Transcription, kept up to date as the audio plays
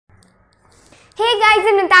Hey guys,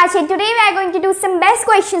 I'm Natasha. Today we are going to do some best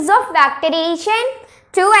questions of vectorization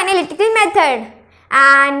through analytical method,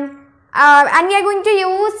 and we are going to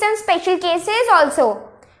use some special cases also.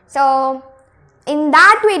 So in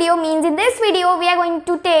this video we are going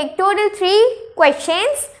to take total 3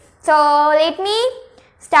 questions. So let me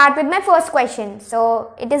start with my first question.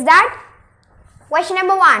 So it is that question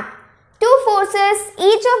number 1. Two forces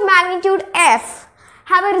each of magnitude F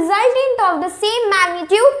have a resultant of the same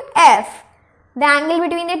magnitude F. The angle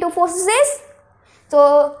between the two forces is,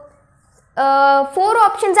 so 4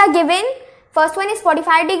 options are given. First one is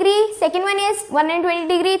 45 degree, second one is 120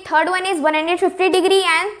 degree, third one is 150 degree,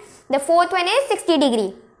 and the fourth one is 60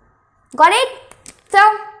 degree. Got it? So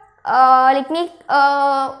let me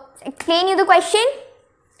explain you the question.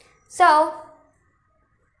 So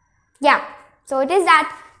yeah, so it is that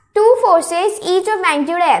two forces each of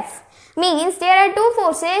magnitude F, means there are two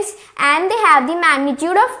forces and they have the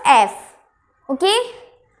magnitude of F. Okay,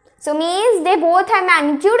 so means they both have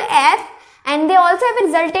magnitude F and they also have a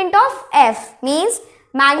resultant of F, means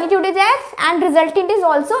magnitude is F and resultant is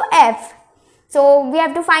also F. So we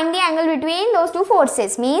have to find the angle between those two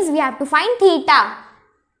forces, means we have to find theta.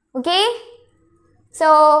 Okay,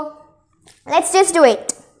 so let's just do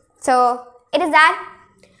it. So it is that,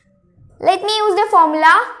 let me use the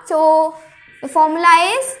formula. So the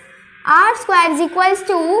formula is R square is equals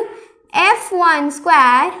to F1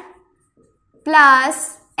 square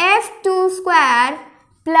plus F2 square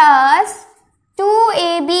plus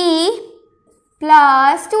 2AB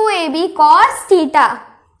plus 2AB cos theta.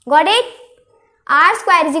 Got it? R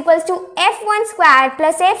square is equals to F1 square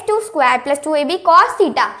plus F2 square plus 2AB cos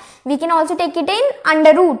theta. We can also take it in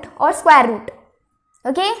under root or square root.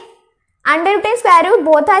 Okay? Under root and square root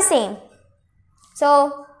both are same.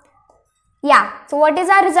 So yeah, so what is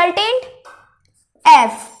our resultant?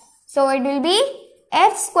 F. So it will be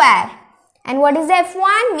F square. And what is the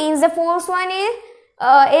F1? Means the force one is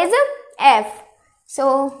F.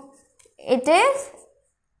 So it is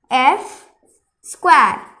F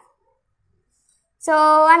square. So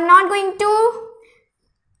I am not going to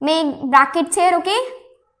make brackets here, okay?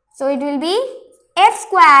 So it will be F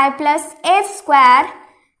square plus F square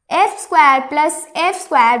plus F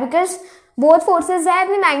square, because both forces have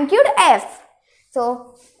the magnitude F.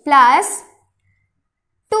 So plus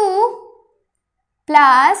 2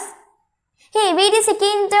 plus, hey, wait a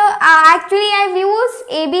second, actually I have used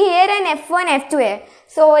AB here and F1, F2 here.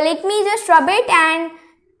 So let me just rub it and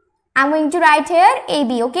I am going to write here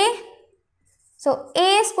AB, okay? So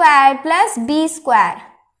A square plus B square.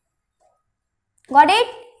 Got it?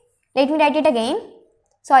 Let me write it again.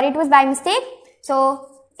 Sorry, it was by mistake. So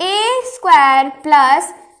A square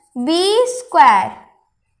plus B square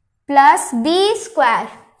plus B square.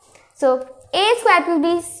 So A square plus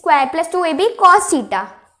B square plus 2AB cos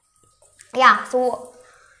theta. Yeah, so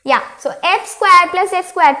F square plus F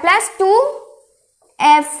square plus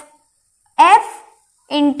 2F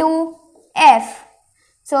into F.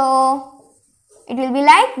 So it will be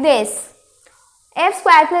like this. F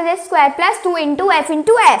square plus F square plus 2 into F.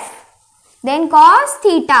 Then cos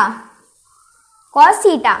theta.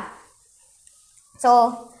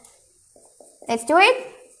 So let's do it.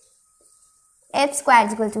 F square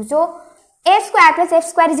is equal to, so F square plus F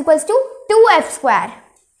square is equals to 2F square.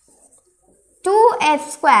 2F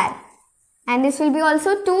square, and this will be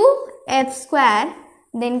also 2F square,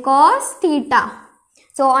 then cos theta.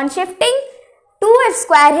 So on shifting 2F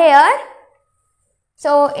square here,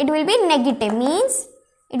 so it will be negative, means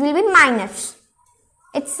it will be minus.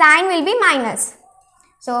 Its sign will be minus.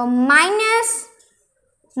 So minus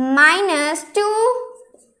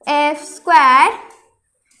 2F square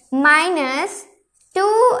minus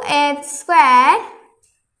 2F square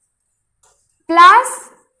plus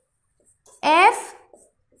F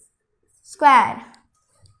square.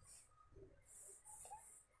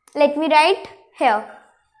 Let me write here.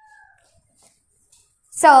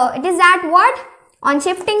 So it is that what? On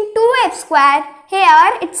shifting 2F square,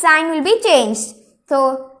 here its sign will be changed.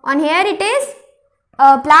 So on here it is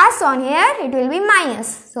plus, on here it will be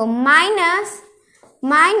minus. So minus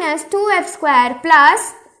 2F square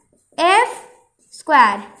plus F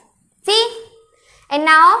square. See? And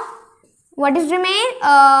now what is remain?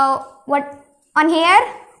 What on here?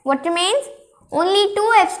 What remains? Only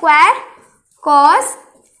 2F square cos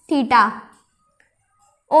theta.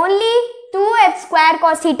 Only 2F square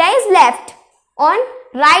cos theta is left on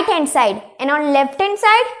right hand side, and on left hand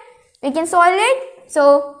side we can solve it.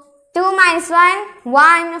 So 2 minus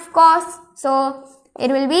 1 of course. So it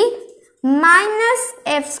will be minus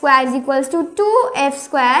F square is equals to 2F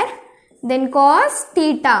square, then cos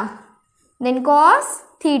theta.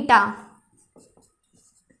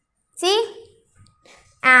 See?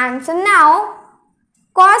 And so now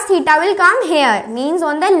cos theta will come here, means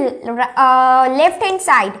on the left hand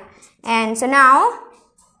side. And so now,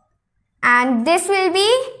 and this will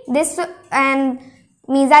be this, and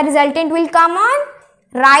means our resultant will come on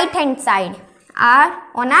right hand side,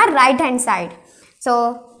 on our right hand side.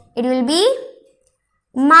 So it will be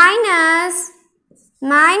minus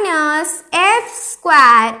f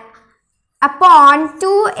square upon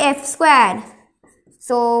 2f square.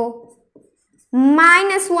 So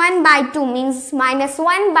minus 1 by 2 means minus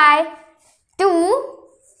 1 by 2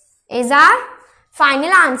 is our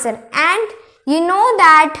final answer. And you know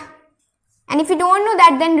that, and if you don't know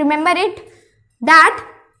that, then remember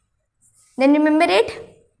it,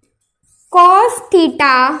 cos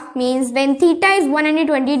theta means when theta is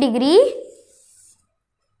 120 degree,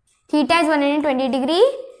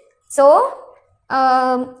 so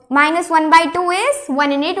minus 1 by 2 is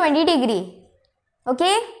 120 degree.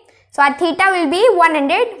 Okay, so our theta will be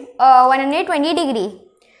 120 degree.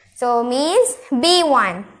 So means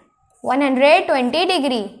B1 120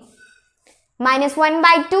 degree, minus 1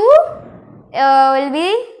 by 2 will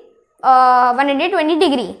be 120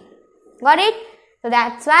 degree. Got it? So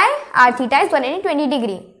that's why our theta is 120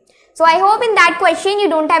 degree. So I hope in that question you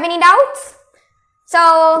don't have any doubts.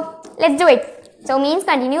 So let's do it. So means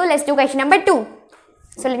continue. Let's do question number 2.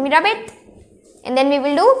 So let me rub it, and then we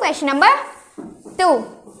will do question number 2.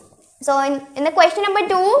 So in the question number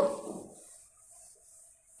 2,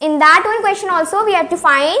 in that one question also we have to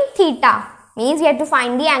find theta. Means we have to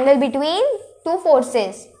find the angle between two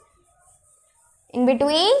forces. In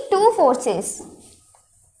between two forces.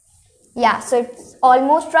 Yeah, so it's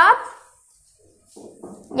almost up.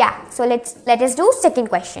 Yeah, so let us do second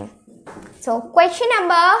question. So question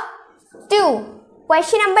number 2.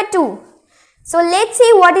 So let's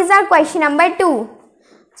see what is our question number 2.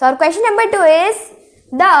 So our question number 2 is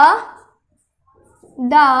the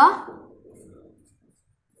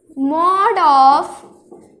mod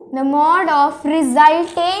of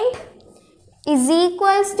resultant is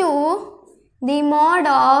equals to the mod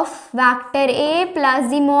of vector A plus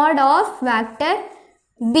the mod of vector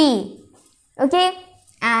B. Okay,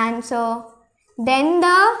 and so then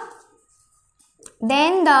the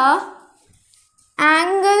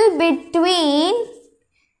angle between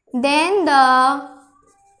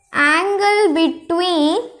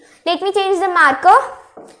let me change the marker.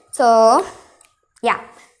 So yeah,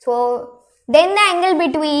 so then the angle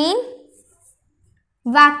between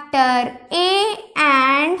vector A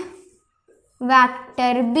and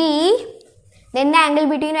vector B, then the angle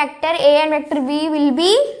between vector A and vector B will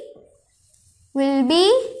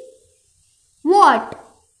be what?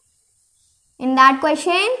 In that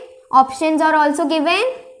question, options are also given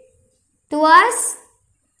to us.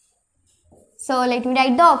 So let me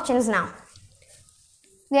write the options now.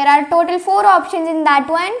 There are total 4 options in that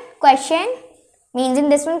one question. Means in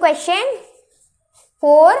this one question,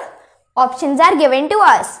 4 options are given to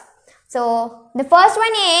us. So the first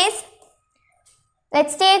one is,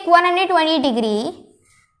 let's take 120 degree.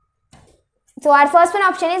 So our first one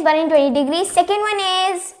option is 120 degree. Second one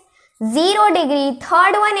is 0 degree.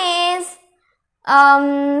 Third one is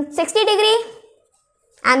 60 degree.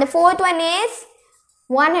 And the fourth one is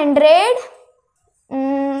 100.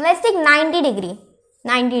 Let's take 90 degree.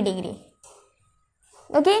 90 degree.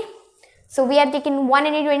 Okay. So we have taken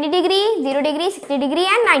 120 degree, 0 degree, 60 degree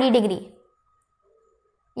and 90 degree.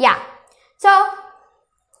 Yeah. So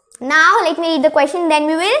now let me read the question, then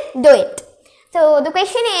we will do it. So the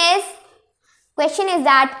question is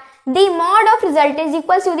that the mod of resultant is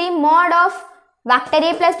equals to the mod of vector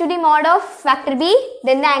A plus to the mod of vector B.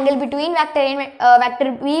 Then the angle between vector A and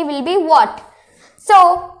vector B will be what?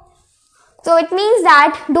 So it means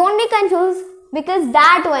that don't be confused, because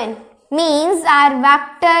that one means our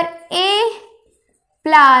vector A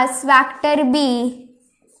plus vector B.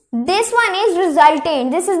 This one is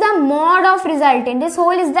resultant. This is the mod of resultant. This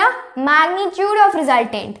whole is the magnitude of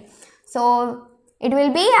resultant. So it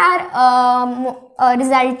will be our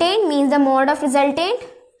resultant means the mod of resultant.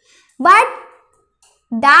 But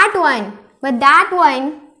that one will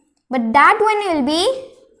be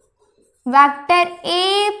vector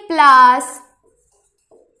A plus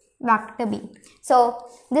vector B. So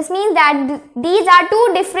this means that these are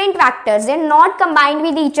two different vectors. They are not combined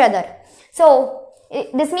with each other. So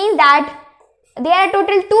this means that there are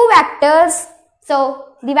total 2 vectors.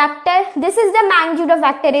 So the vector, this is the magnitude of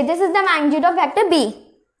vector A, this is the magnitude of vector B.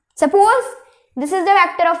 Suppose this is the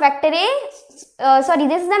vector of vector A, this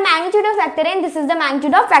is the magnitude of vector A and this is the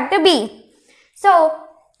magnitude of vector B. So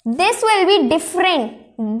this will be different.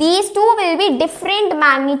 These two will be different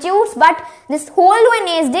magnitudes, but this whole one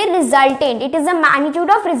is the resultant. It is the magnitude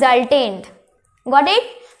of resultant. Got it?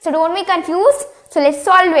 So don't be confused. So let's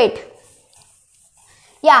solve it.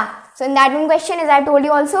 Yeah, so in that one question, as I've told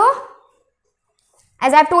you also,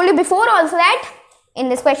 as I've told you before also, that in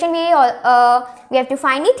this question we have to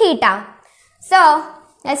find the theta. So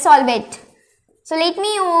let's solve it. So let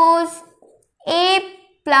me use a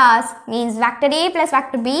plus, means vector a plus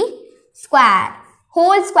vector b square,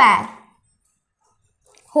 whole square,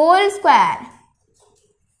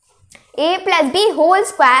 a plus b whole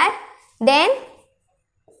square, then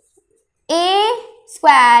a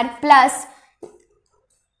square plus,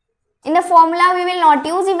 in the formula we will not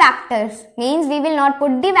use the vectors, means we will not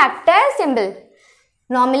put the vector symbol.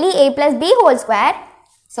 Normally a plus b whole square,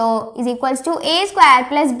 so is equals to a square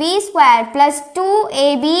plus b square plus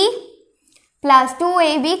 2ab plus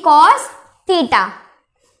 2ab cos theta.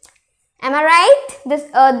 Am I right? This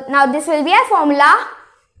now this will be a formula.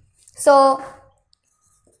 So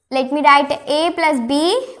let me write a plus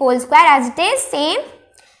b whole square as it is, same.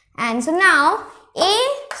 And so now a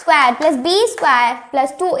square plus b square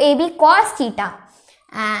plus 2ab cos theta.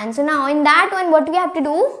 And so now in that one, what we have to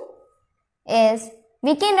do is,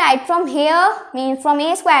 we can write from here, means from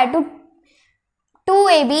a square to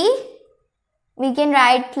 2ab, we can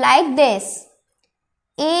write like this,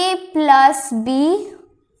 a plus b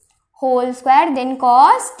whole square then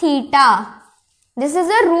cos theta. This is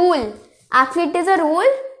a rule. Actually it is a rule.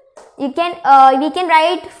 You can we can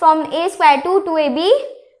write from a square to 2ab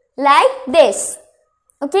like this.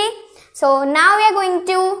 Okay. So now we are going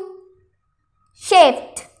to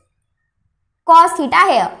shift cos theta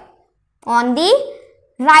here on the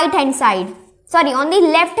right hand side, sorry, on the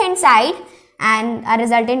left hand side, and a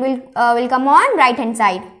resultant will come on right hand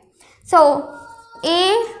side. So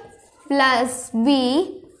a plus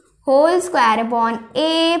b whole square upon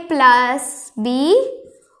a plus b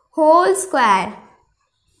whole square.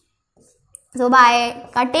 So by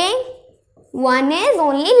cutting, one is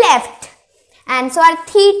only left, and so our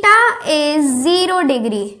theta is 0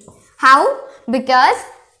 degree. How? Because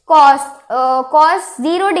cos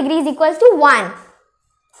 0 degree is equals to 1.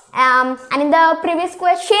 And in the previous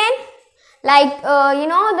question, like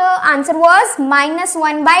the answer was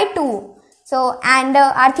 -1/2. So and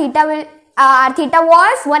our theta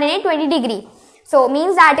was 120 degree. So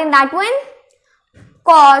means that in that one,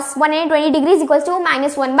 cos 120 degrees is equals to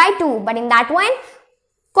 -1/2. But in that one,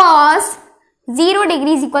 cos 0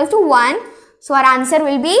 degree is equals to 1. So our answer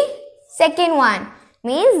will be second one,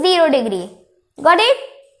 means 0 degree. Got it?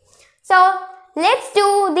 So let's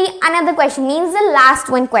do the another question, means the last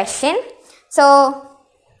one question. So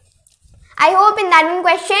I hope in that one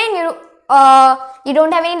question you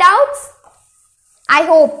don't have any doubts. I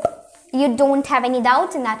hope you don't have any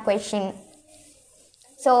doubts in that question.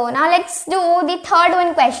 So now let's do the third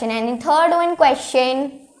one question, and in third one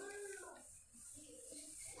question,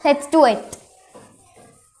 let's do it.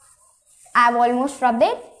 I have almost rubbed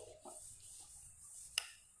it.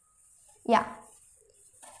 Yeah.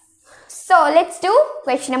 So let's do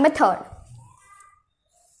question number 3.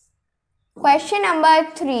 Question number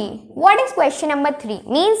 3. What is question number 3?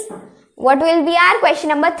 Means what will be our question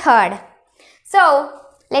number 3? So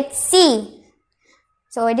let's see.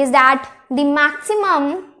 So it is that the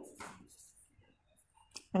maximum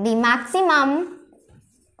and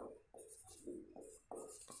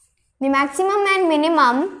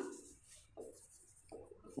minimum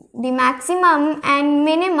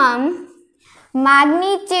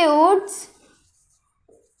magnitudes,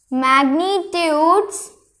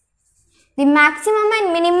 the maximum and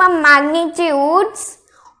minimum magnitudes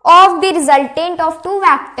of the resultant of two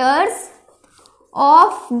vectors,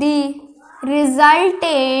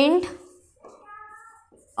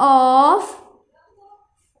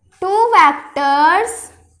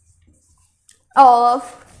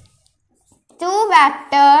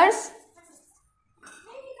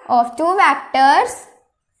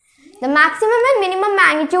 the maximum and minimum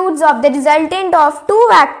magnitudes of the resultant of two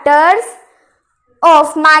vectors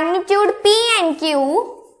of magnitude P and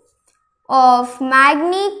Q, of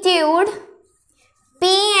magnitude P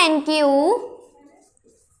and Q,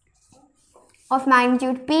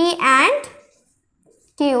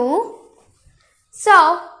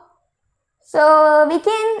 So we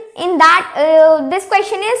can, in that this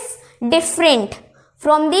question is different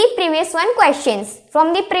from the previous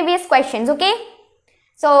questions, okay?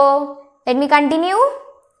 So let me continue.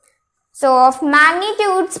 So of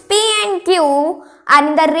magnitudes P and Q are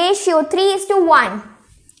in the ratio 3:1.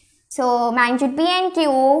 So magnitude P and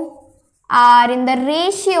Q are in the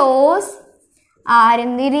ratios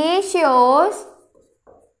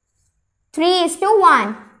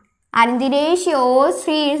 3:1.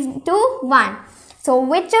 So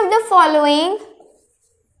which of the following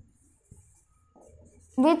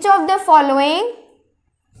which of the following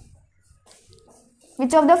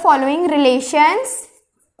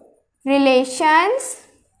relations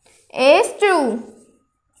is true?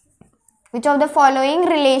 Which of the following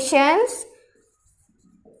relations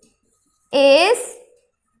is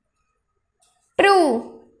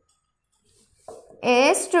true?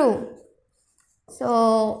 Is true.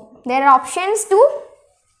 So there are options too.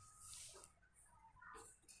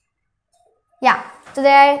 Yeah. So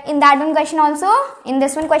there, in that one question also, in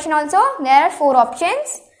this one question also, there are 4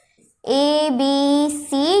 options: A, B,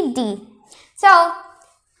 C, D. So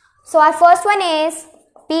our first one is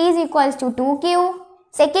P is equals to 2Q.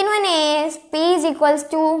 Second one is P is equals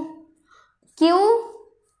to Q.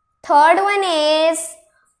 Third one is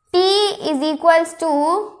P is equals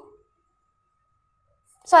to,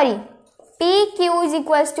 PQ is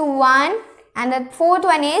equals to 1, and the fourth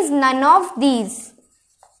one is none of these.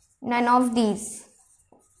 None of these.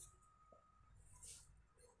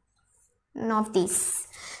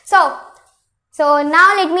 So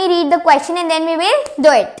now let me read the question and then we will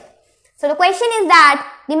do it. So the question is that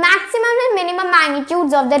the maximum and minimum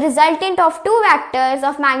magnitudes of the resultant of 2 vectors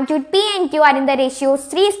of magnitude P and Q are in the ratios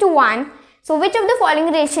 3:1. So which of the following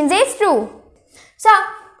relations is true? So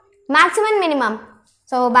maximum and minimum.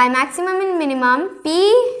 So by maximum and minimum,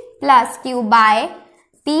 P plus Q by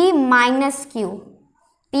P minus Q.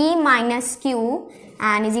 P minus Q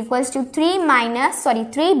and is equals to 3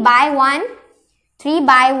 by 1. 3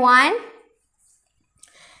 by 1.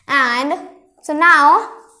 And so now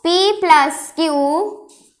P plus Q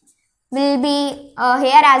will be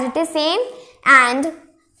here as it is same, and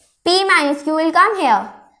P minus Q will come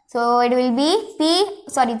here. So it will be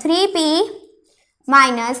 3P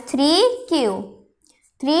minus 3Q.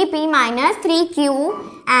 3P minus 3Q,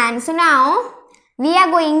 and so now we are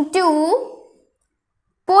going to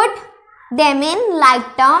put them in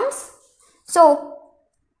like terms. So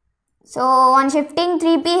on shifting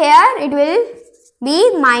 3P here, it will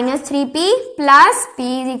be minus 3P plus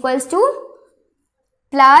P is equals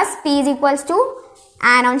to,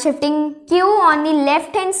 and on shifting Q on the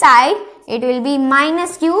left hand side, it will be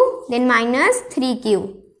minus Q, then minus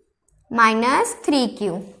 3Q. Minus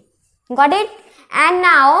 3Q. Got it? And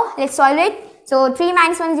now let's solve it. So 3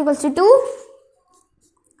 minus 1 is equals to 2.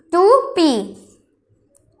 2P.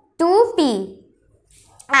 2P.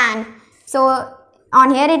 And so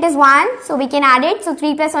on here it is 1. So we can add it. So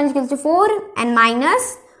 3 plus 1 is equals to 4 and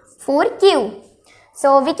minus 4Q.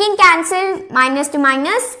 So we can cancel minus to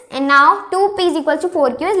minus, and now 2P is equals to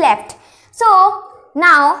 4Q is left. So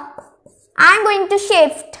now I am going to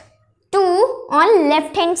shift 2 on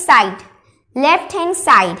left hand side. Left hand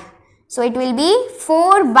side. So it will be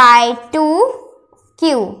 4 by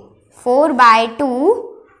 2Q. 4 by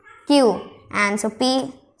 2Q. And so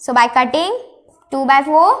P, so by cutting 2 by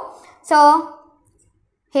 4. So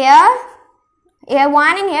here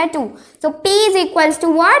 1 and here 2. So P is equals to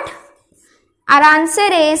what? Our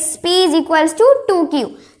answer is P is equals to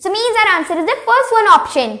 2Q. So means our answer is the first one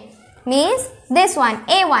option. Means this one,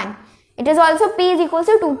 A1. It is also P is equals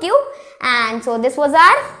to 2Q. And so this was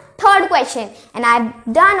our third question, and I've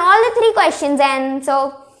done all the 3 questions, and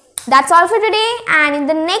so that's all for today. And in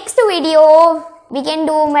the next video we can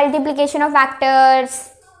do multiplication of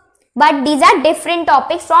factors, but these are different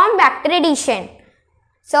topics from vector addition.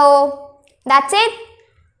 So that's it.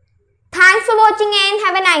 Thanks for watching and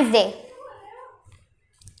have a nice day.